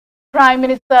Prime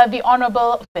Minister, the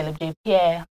Honorable Philip J.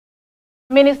 Pierre.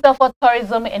 Minister for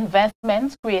Tourism,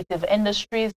 Investments, Creative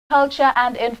Industries, Culture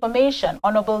and Information,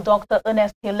 Honorable Dr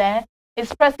Ernest Hilaire,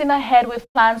 is pressing ahead with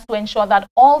plans to ensure that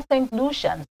all Saint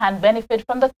Lucians can benefit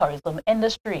from the tourism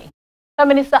industry. The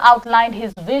minister outlined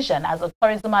his vision as a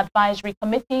tourism advisory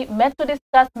committee met to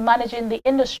discuss managing the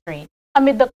industry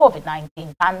amid the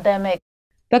COVID-19 pandemic.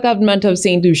 The government of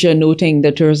Saint Lucia noting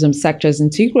the tourism sector's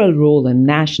integral role in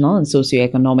national and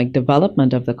socio-economic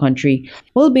development of the country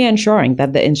will be ensuring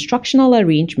that the instructional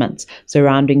arrangements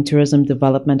surrounding tourism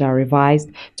development are revised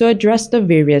to address the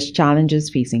various challenges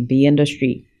facing the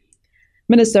industry.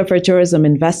 Minister for Tourism,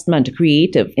 Investment,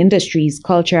 Creative Industries,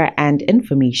 Culture and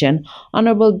Information,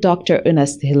 Honorable Dr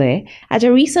Ernest Hilaire, at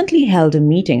a recently held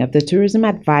meeting of the Tourism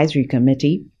Advisory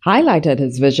Committee, highlighted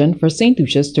his vision for Saint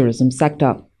Lucia's tourism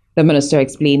sector. The minister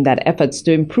explained that efforts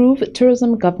to improve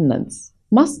tourism governance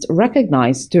must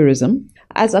recognize tourism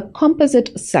as a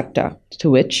composite sector to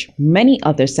which many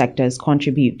other sectors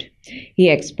contribute. He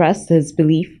expressed his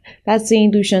belief that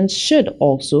Saint Lucians should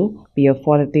also be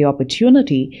afforded the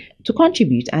opportunity to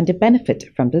contribute and to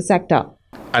benefit from the sector.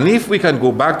 And if we can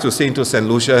go back to saying to Saint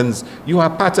Lucians, you are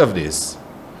part of this.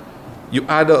 You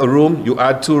add a room, you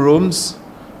add 2 rooms,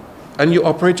 and you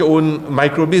operate your own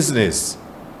micro business.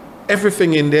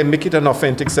 Everything in there, make it an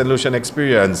authentic Saint Lucian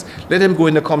experience. Let them go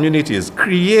in the communities.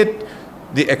 Create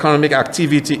the economic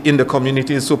activity in the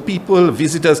communities so people,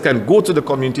 visitors can go to the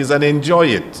communities and enjoy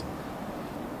it.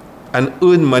 And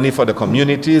earn money for the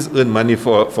communities, earn money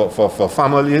for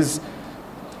families.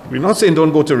 We're not saying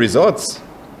don't go to resorts.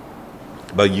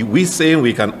 But we're saying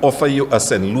we can offer you a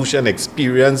Saint Lucian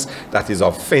experience that is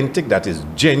authentic, that is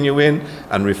genuine,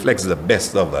 and reflects the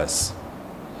best of us.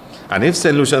 And if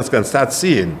Saint Lucians can start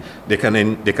seeing, they can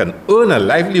earn a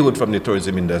livelihood from the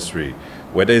tourism industry,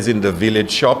 whether it's in the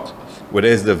village shop, whether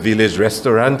it's the village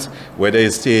restaurant, whether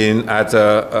it's staying at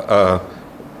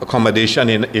accommodation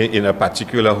in a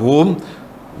particular home.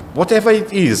 Whatever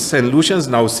it is, Saint Lucians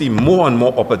now see more and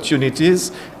more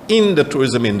opportunities in the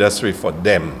tourism industry for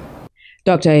them.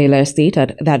 Dr. Hilaire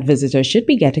stated that visitors should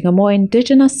be getting a more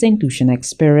indigenous Saint Lucian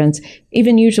experience,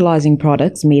 even utilizing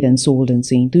products made and sold in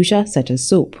Saint Lucia, such as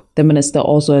soap. The minister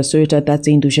also asserted that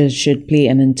Saint Lucia should play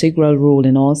an integral role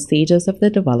in all stages of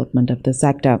the development of the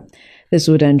sector. This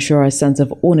would ensure a sense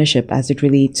of ownership as it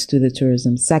relates to the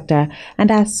tourism sector,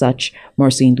 and as such, more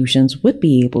Saint Lucians would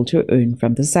be able to earn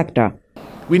from the sector.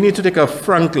 We need to take a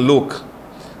frank look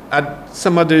at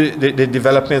some of the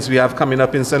developments we have coming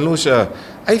up in Saint Lucia.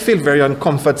 I feel very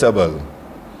uncomfortable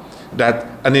that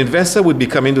an investor would be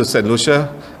coming to Saint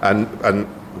Lucia and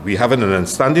we have an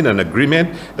understanding, an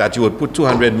agreement that you would put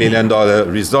 $200 million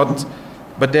resort,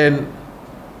 but then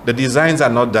the designs are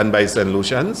not done by Saint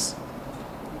Lucians.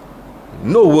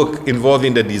 No work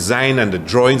involving the design and the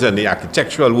drawings and the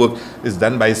architectural work is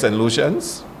done by Saint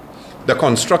Lucians. The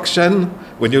construction,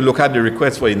 when you look at the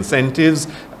request for incentives,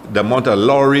 the amount of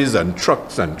lorries and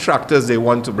trucks and tractors they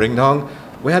want to bring down,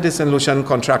 where are the Saint Lucian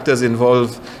contractors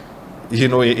involved, you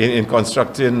know, in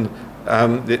constructing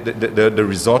the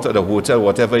resort or the hotel,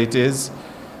 whatever it is?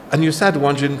 And you start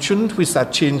wondering, shouldn't we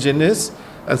start changing this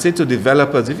and say to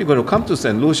developers, if you're going to come to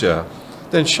Saint Lucia,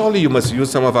 then surely you must use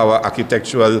some of our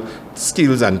architectural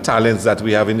skills and talents that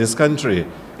we have in this country.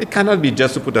 It cannot be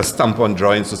just to put a stamp on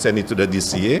drawings to send it to the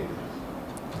DCA.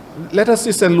 Let us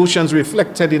see Saint Lucians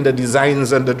reflected in the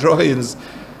designs and the drawings.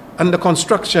 And the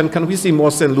construction, can we see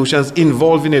more Saint Lucians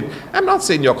involved in it? I'm not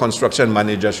saying your construction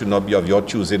manager should not be of your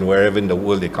choosing wherever in the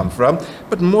world they come from,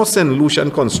 but more Saint Lucian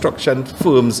construction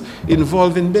firms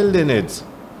involved in building it.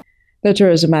 The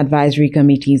Tourism Advisory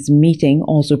Committee's meeting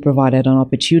also provided an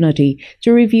opportunity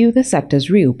to review the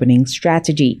sector's reopening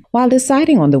strategy while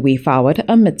deciding on the way forward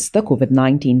amidst the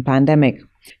COVID-19 pandemic.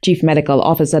 Chief Medical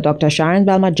Officer Dr. Sharon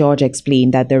Belma-George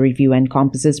explained that the review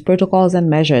encompasses protocols and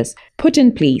measures put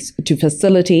in place to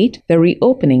facilitate the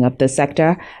reopening of the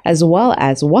sector, as well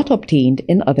as what obtained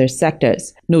in other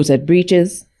sectors, noted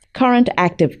breaches, current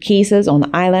active cases on the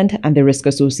island, and the risk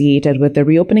associated with the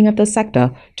reopening of the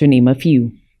sector, to name a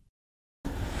few.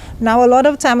 Now, a lot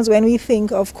of times when we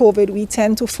think of COVID, we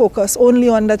tend to focus only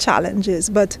on the challenges,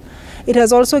 but it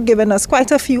has also given us quite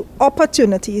a few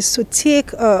opportunities to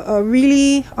take a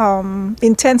really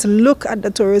intense look at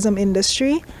the tourism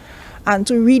industry and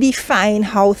to redefine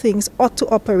how things ought to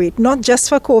operate, not just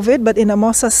for COVID, but in a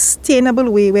more sustainable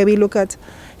way where we look at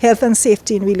health and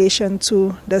safety in relation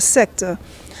to the sector.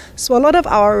 So a lot of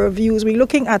our reviews, we're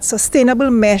looking at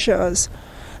sustainable measures,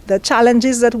 the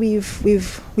challenges that we've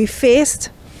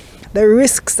faced, the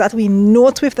risks that we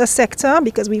note with the sector,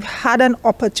 because we've had an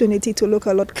opportunity to look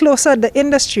a lot closer at the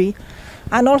industry,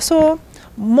 and also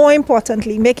more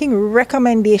importantly, making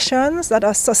recommendations that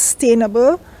are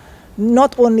sustainable,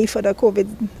 not only for the COVID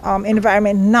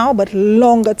environment now, but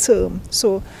longer term.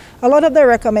 So a lot of the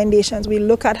recommendations, we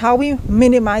look at how we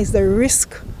minimize the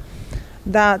risk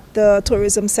that the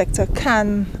tourism sector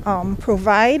can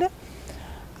provide.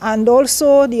 And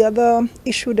also the other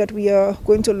issue that we are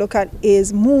going to look at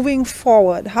is moving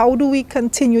forward. How do we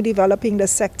continue developing the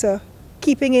sector,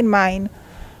 keeping in mind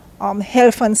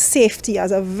health and safety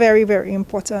as a very, very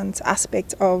important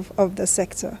aspect of the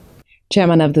sector.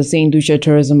 Chairman of the Saint Lucia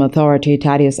Tourism Authority,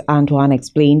 Thaddeus Antoine,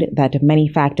 explained that many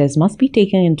factors must be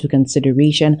taken into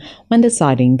consideration when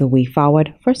deciding the way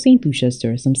forward for Saint Lucia's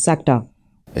tourism sector.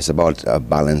 It's about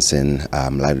balancing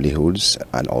livelihoods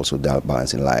and also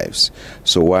balancing lives.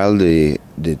 So while the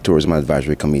Tourism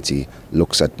Advisory Committee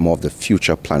looks at more of the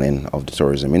future planning of the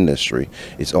tourism industry,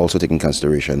 it's also taking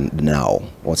consideration now,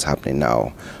 what's happening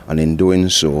now. And in doing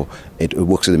so, it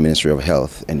works with the Ministry of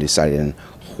Health in deciding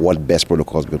what best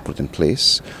protocols we put in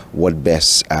place, what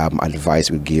best advice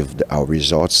we give our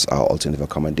resorts, our alternative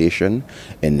accommodation,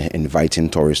 in inviting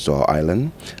tourists to our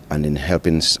island, and in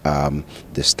helping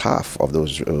the staff of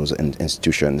those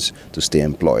institutions to stay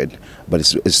employed. But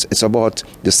it's about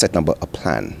just setting up a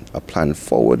plan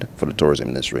forward for the tourism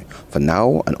industry, for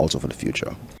now and also for the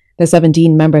future. The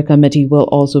 17-member committee will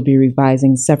also be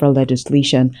revising several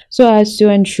legislation so as to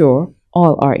ensure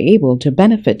all are able to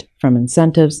benefit from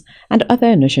incentives and other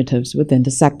initiatives within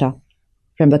the sector.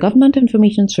 From the Government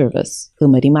Information Service,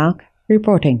 Hilmadi Mark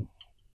reporting.